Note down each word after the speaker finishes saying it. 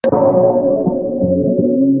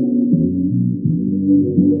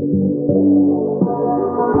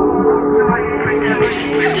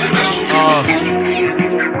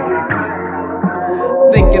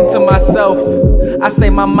myself, I say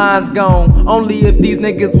my mind's gone. Only if these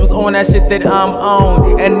niggas was on that shit that I'm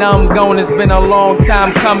on. And I'm gone, it's been a long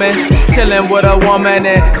time coming. Chillin' with a woman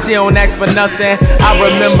and she don't ask for nothing. I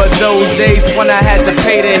remember those days when I had to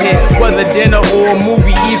pay the hit. Whether dinner or a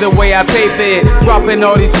movie, either way I pay for it. Dropping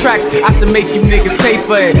all these tracks, I should make you niggas pay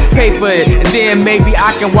for it. And then maybe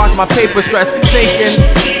I can watch my paper stress. Thinking,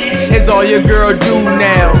 it's all your girl do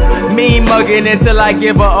now. Me mugging until I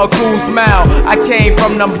give her a cool smile. I came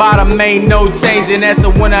from the bottom, ain't no changing that. So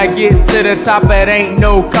when I get to the top, it ain't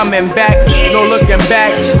no coming back, no looking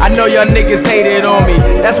back. I know y'all niggas hated on me.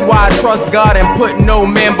 That's why I trust God and put no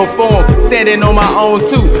man before him. Standing on my own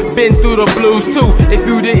too, been through the blues too. If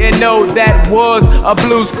you didn't know, that was a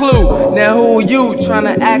Blues Clue. Now who you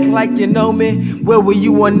tryna act like you know me? Where were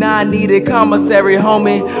you when I needed commissary,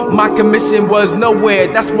 homie? My commission was nowhere,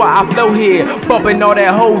 that's why I flow here, bumping all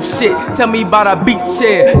that whole shit. Tell me about a beach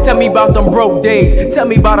chair, tell me about them broke days, tell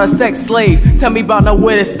me about a sex slave, tell me about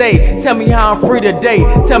nowhere to stay, tell me how I'm free today,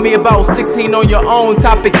 tell me about 16 on your own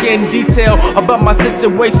topic in detail, about my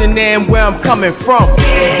situation and where I'm coming from.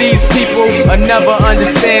 These people will never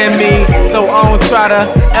understand me, so I don't try to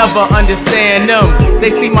ever understand them. They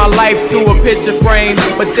see my life through a picture frame,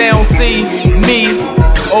 but they don't see me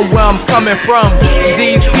or where I'm coming from.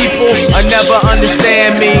 These people will never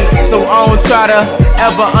understand me, so I don't try to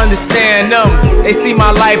ever understand them. They see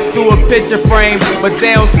my life through a picture frame, but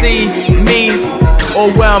they don't see me or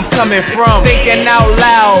where I'm coming from. Thinking out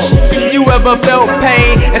loud, you ever felt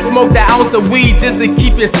pain and smoked an ounce of weed just to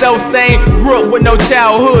keep yourself sane? Grew up with no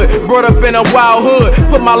childhood, brought up in a wild hood,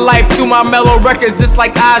 put my life through my mellow records just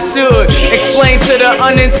like I should. Explain to the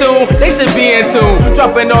unintuned, they should be in tune.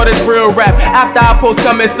 Dropping all this real rap after I post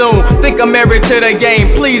coming soon. Think I'm married to the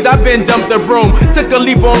game, please, I've been jumped the broom. Took a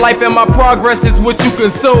leap on life and my progress is what you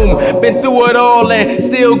consume. Been through it all and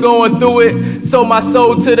still going through it. Sold my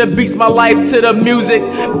soul to the beats, my life to the music.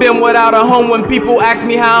 Been without a home when people ask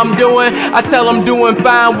me how I'm doing. I tell them doing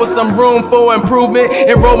fine with some room for improvement.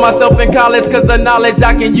 Enroll myself in college cause the knowledge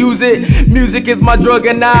I can use it. Music is my drug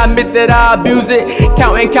and I admit that I abuse it.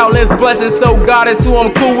 Counting countless blessings, so God is who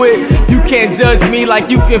I'm cool with. You can't judge me like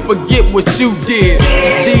you can forget what you did.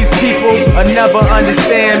 These people will never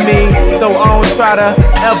understand me, so I don't try to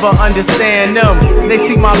ever understand them. They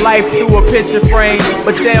see my life through a picture frame,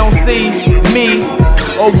 but they don't see me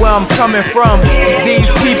or where I'm coming from. These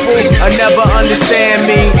people will never understand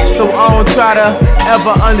me, so I don't try to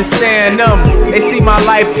ever understand them. They see my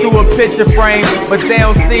life through a picture frame, but they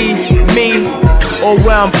don't see me or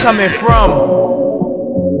where I'm coming from.